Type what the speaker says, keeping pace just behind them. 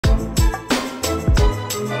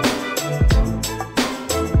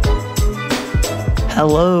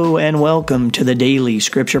Hello and welcome to the Daily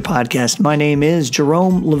Scripture Podcast. My name is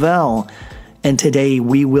Jerome Lavelle, and today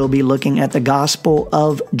we will be looking at the Gospel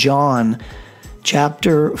of John,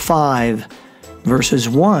 chapter 5, verses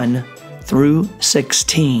 1 through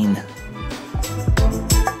 16.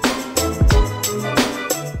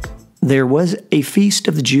 There was a feast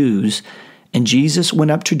of the Jews, and Jesus went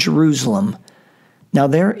up to Jerusalem. Now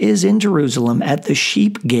there is in Jerusalem at the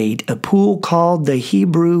sheep gate a pool called the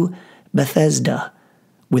Hebrew Bethesda,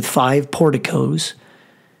 with 5 porticos.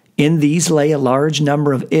 In these lay a large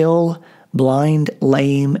number of ill, blind,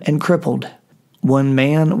 lame, and crippled. One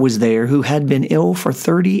man was there who had been ill for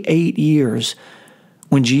 38 years.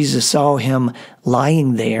 When Jesus saw him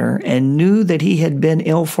lying there and knew that he had been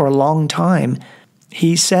ill for a long time,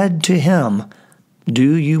 he said to him,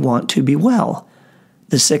 "Do you want to be well?"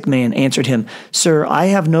 The sick man answered him, "Sir, I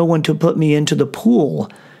have no one to put me into the pool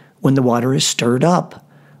when the water is stirred up.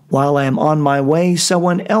 While I am on my way,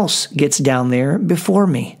 someone else gets down there before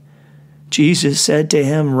me." Jesus said to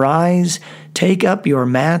him, "Rise, take up your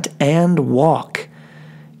mat, and walk."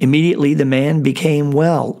 Immediately the man became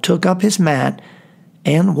well, took up his mat,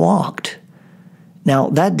 and walked. Now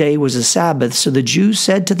that day was a Sabbath, so the Jews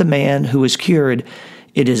said to the man who was cured,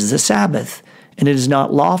 "It is the Sabbath, and it is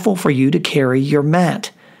not lawful for you to carry your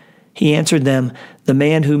mat." He answered them, "The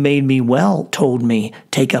man who made me well told me,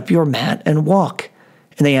 'Take up your mat and walk.'"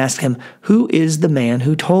 And they asked him, "Who is the man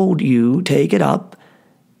who told you, 'Take it up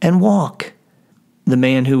and walk'?" The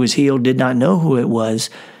man who was healed did not know who it was,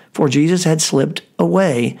 for Jesus had slipped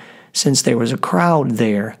away, since there was a crowd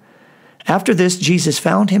there. After this, Jesus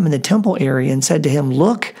found him in the temple area and said to him,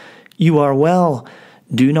 "Look, you are well.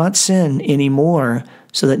 Do not sin any more,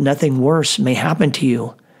 so that nothing worse may happen to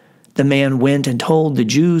you." The man went and told the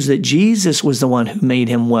Jews that Jesus was the one who made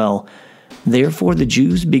him well. Therefore the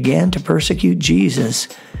Jews began to persecute Jesus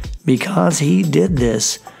because he did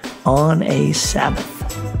this on a Sabbath.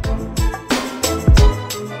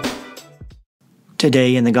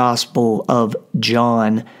 Today in the Gospel of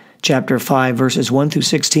John, chapter 5, verses 1 through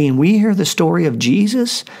 16, we hear the story of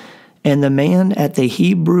Jesus and the man at the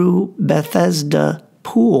Hebrew Bethesda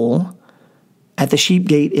pool at the sheep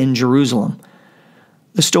gate in Jerusalem.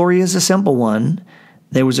 The story is a simple one.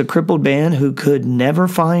 There was a crippled man who could never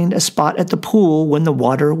find a spot at the pool when the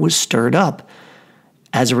water was stirred up.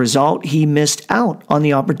 As a result, he missed out on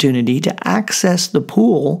the opportunity to access the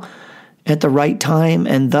pool at the right time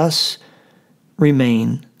and thus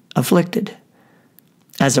remain afflicted.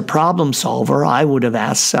 As a problem solver, I would have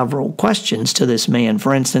asked several questions to this man.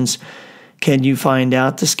 For instance, can you find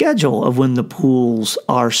out the schedule of when the pools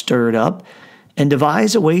are stirred up and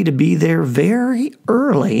devise a way to be there very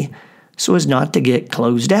early so as not to get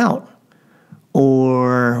closed out?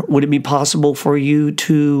 Or would it be possible for you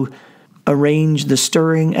to arrange the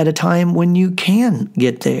stirring at a time when you can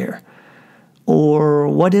get there? Or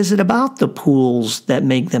what is it about the pools that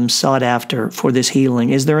make them sought after for this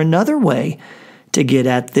healing? Is there another way to get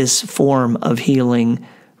at this form of healing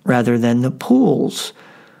rather than the pools?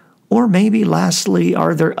 Or maybe lastly,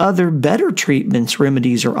 are there other better treatments,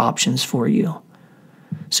 remedies, or options for you?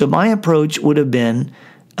 So my approach would have been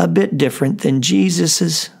a bit different than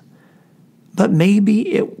Jesus's, but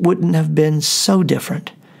maybe it wouldn't have been so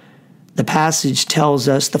different. The passage tells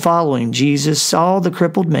us the following: Jesus saw the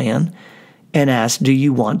crippled man and asked, "Do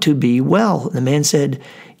you want to be well?" The man said,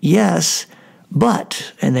 "Yes,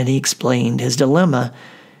 but," and then he explained his dilemma.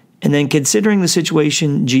 And then, considering the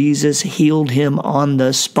situation, Jesus healed him on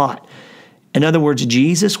the spot. In other words,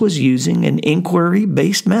 Jesus was using an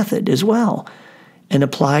inquiry-based method as well, and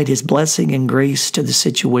applied his blessing and grace to the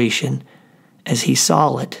situation as he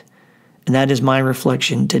saw it. And that is my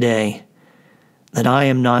reflection today, that I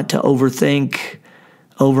am not to overthink,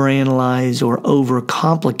 overanalyze, or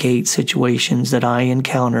overcomplicate situations that I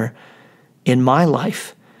encounter in my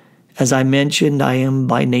life. As I mentioned, I am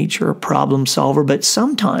by nature a problem solver, but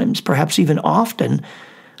sometimes, perhaps even often,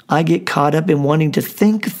 I get caught up in wanting to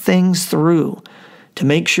think things through, to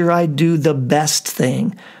make sure I do the best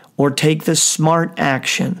thing, or take the smart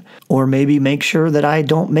action, or maybe make sure that I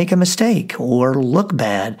don't make a mistake, or look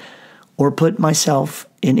bad, or put myself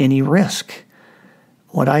in any risk.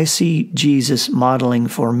 What I see Jesus modeling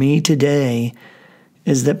for me today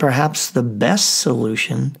is that perhaps the best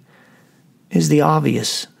solution is the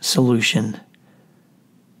obvious solution.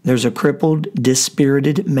 There's a crippled,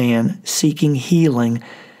 dispirited man seeking healing,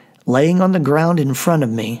 laying on the ground in front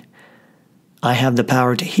of me. I have the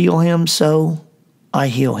power to heal him, so I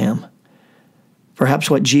heal him. Perhaps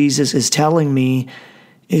what Jesus is telling me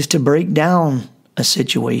is to break down a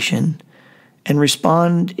situation and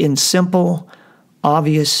respond in simple,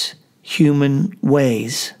 obvious human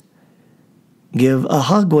ways. Give a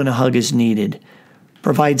hug when a hug is needed.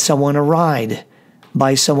 Provide someone a ride.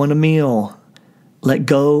 Buy someone a meal. Let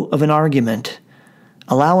go of an argument.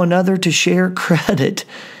 Allow another to share credit.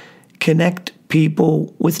 Connect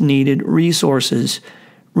people with needed resources.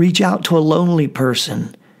 Reach out to a lonely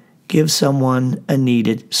person. Give someone a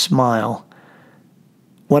needed smile.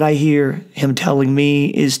 What I hear him telling me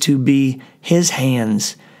is to be his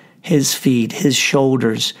hands, his feet, his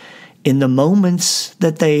shoulders in the moments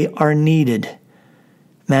that they are needed.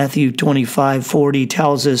 Matthew 25:40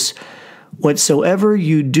 tells us, "Whatsoever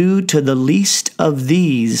you do to the least of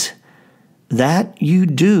these, that you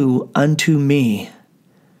do unto me."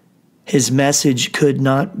 His message could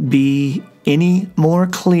not be any more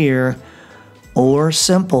clear or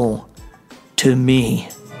simple to me.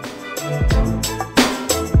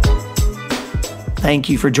 Thank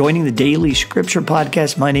you for joining the Daily Scripture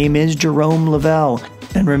Podcast. My name is Jerome Lavelle.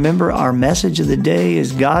 And remember, our message of the day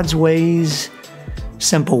is God's ways,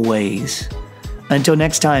 simple ways. Until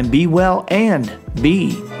next time, be well and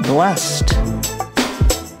be blessed.